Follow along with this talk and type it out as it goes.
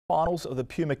Finals of the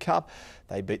Puma Cup.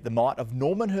 They beat the might of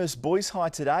Normanhurst Boys High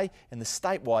today in the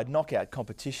statewide knockout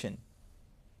competition.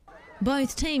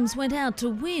 Both teams went out to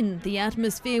win. The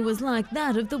atmosphere was like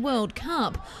that of the World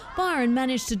Cup. Byron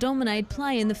managed to dominate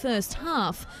play in the first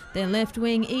half, their left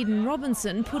wing Eden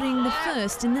Robinson putting the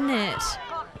first in the net.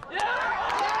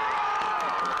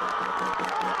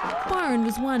 Byron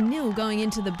was 1-0 going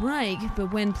into the break,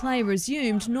 but when play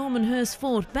resumed, Normanhurst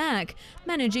fought back,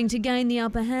 managing to gain the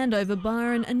upper hand over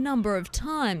Byron a number of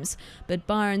times. But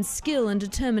Byron's skill and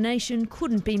determination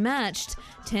couldn't be matched.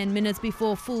 10 minutes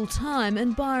before full time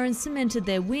and Byron cemented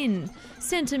their win.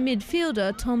 Centre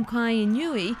midfielder Tom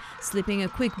Kai-Inui slipping a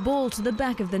quick ball to the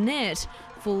back of the net.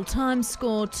 Full time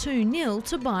score 2-0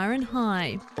 to Byron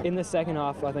High. In the second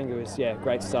half, I think it was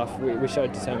great stuff. We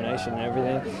showed determination and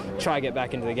everything. Try to get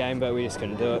back into the game, but we just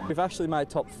couldn't do it. We've actually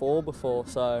made top 4 before,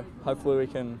 so hopefully we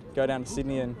can go down to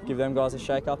Sydney and give them guys a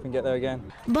shake up and get there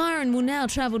again. Byron will now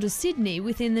travel to Sydney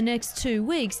within the next 2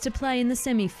 weeks to play in the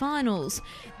semi-finals.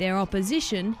 Their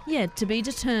opposition yet to be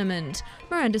determined.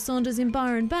 Miranda Saunders in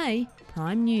Byron Bay,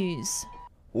 Prime News.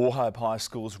 Wauchope High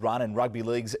School's run in Rugby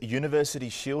League's University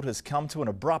Shield has come to an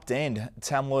abrupt end.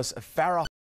 Tamworth's Farah